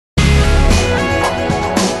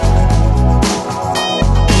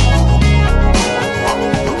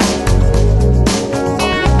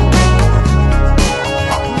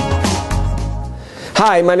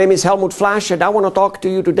Hi, my name is Helmut Flas, and I want to talk to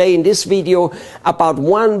you today in this video about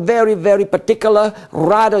one very, very particular,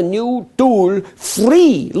 rather new tool,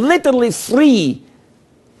 free, literally free,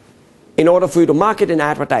 in order for you to market and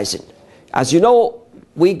advertise it. As you know,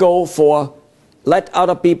 we go for let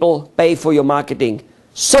other people pay for your marketing.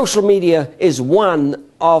 Social media is one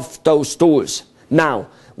of those tools. Now,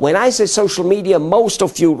 when I say social media, most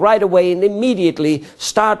of you right away and immediately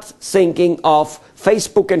start thinking of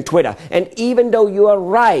Facebook and Twitter. And even though you are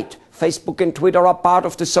right, Facebook and Twitter are part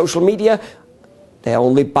of the social media, they're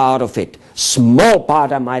only part of it. Small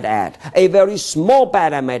part, I might add. A very small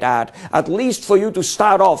part, I might add. At least for you to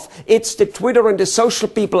start off. It's the Twitter and the social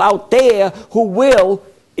people out there who will,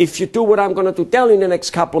 if you do what I'm going to tell you in the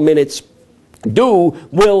next couple of minutes,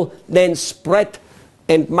 will then spread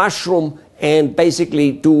and mushroom and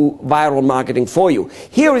basically do viral marketing for you.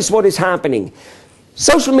 Here is what is happening.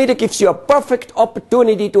 Social media gives you a perfect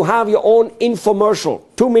opportunity to have your own infomercial,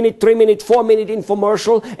 2-minute, 3-minute, 4-minute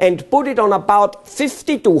infomercial, and put it on about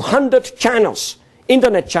 50 to 100 channels,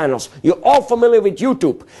 internet channels. You're all familiar with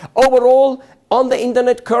YouTube. Overall, on the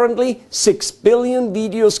internet currently, 6 billion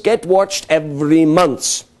videos get watched every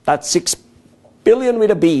month. That's 6 billion with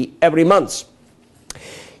a B every month.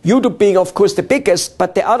 YouTube being, of course, the biggest,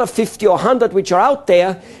 but the other 50 or 100 which are out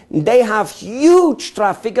there, they have huge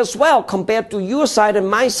traffic as well compared to your site and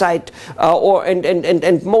my site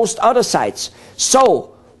and most other sites.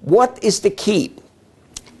 So, what is the key?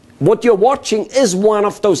 What you're watching is one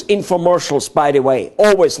of those infomercials, by the way,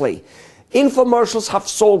 obviously. Infomercials have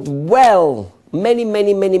sold well, many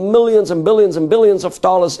millions and billions of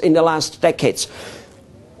dollars in the last decades.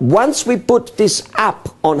 Once we put this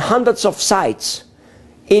up on hundreds of sites,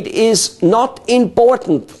 it is not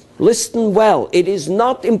important, listen well, it is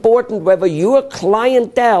not important whether your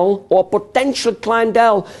clientele or potential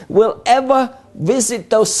clientele will ever visit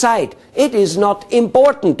those sites. It is not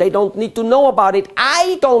important. They don't need to know about it.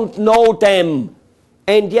 I don't know them,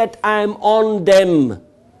 and yet I'm on them.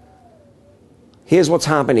 Here's what's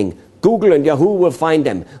happening. Google and Yahoo will find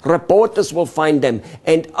them. Reporters will find them.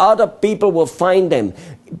 And other people will find them.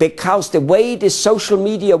 Because the way the social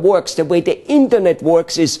media works, the way the internet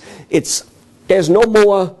works is, there's no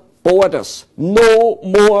more borders. No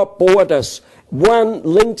more borders. One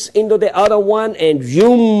links into the other one and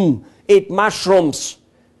zoom, it mushrooms.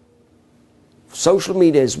 Social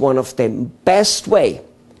media is one of the best way,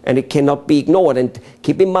 and it cannot be ignored. And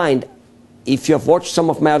keep in mind, if you have watched some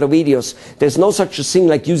of my other videos, there's no such a thing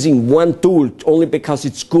like using one tool only because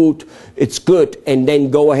it's good, and then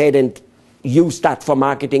go ahead and use that for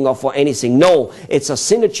marketing or for anything. No, it's a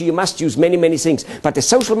synergy. You must use many things. But the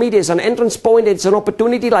social media is an entrance point. It's an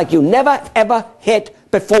opportunity like you never ever had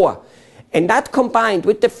before. And that combined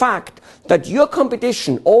with the fact that your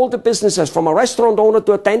competition, all the businesses from a restaurant owner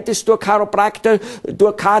to a dentist to a chiropractor to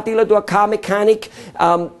a car dealer to a car mechanic,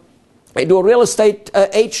 to a real estate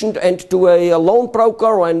agent and to a loan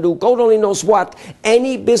broker and to God only knows what,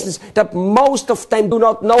 any business, that most of them do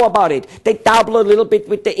not know about it. They dabble a little bit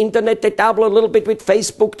with the internet, they dabble a little bit with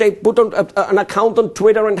Facebook, they put on an account on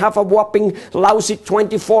Twitter and have a whopping lousy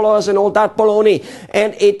 20 followers and all that baloney.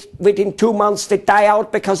 And within 2 months they die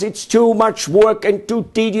out because it's too much work and too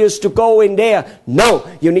tedious to go in there. No,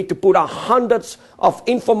 you need to put hundreds of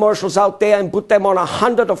infomercials out there and put them on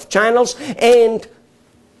 100 of channels and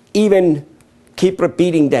even keep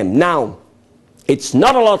repeating them. Now, it's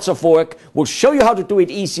not a lot of work. We'll show you how to do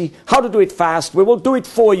it easy, how to do it fast. We will do it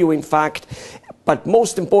for you, in fact. But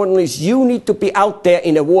most importantly is you need to be out there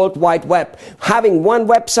in a World Wide Web. Having one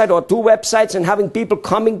website or 2 websites and having people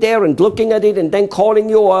coming there and looking at it and then calling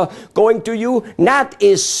you or going to you, that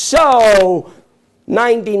is so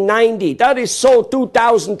 1990. That is so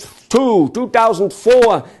 2002,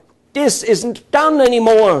 2004. This isn't done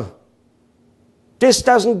anymore. This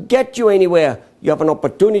doesn't get you anywhere. You have an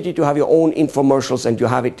opportunity to have your own infomercials and you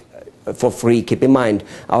have it for free. Keep in mind,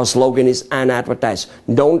 our slogan is unadvertised.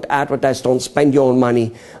 Don't advertise, don't spend your own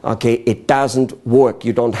money. Okay, it doesn't work.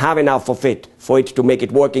 You don't have enough of it for it to make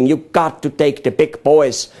it working. You got to take the big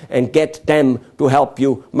boys and get them to help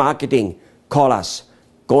you marketing. Call us.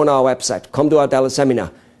 Go on our website. Come to our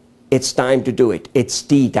teleseminar. It's time to do it. It's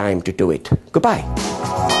the time to do it. Goodbye.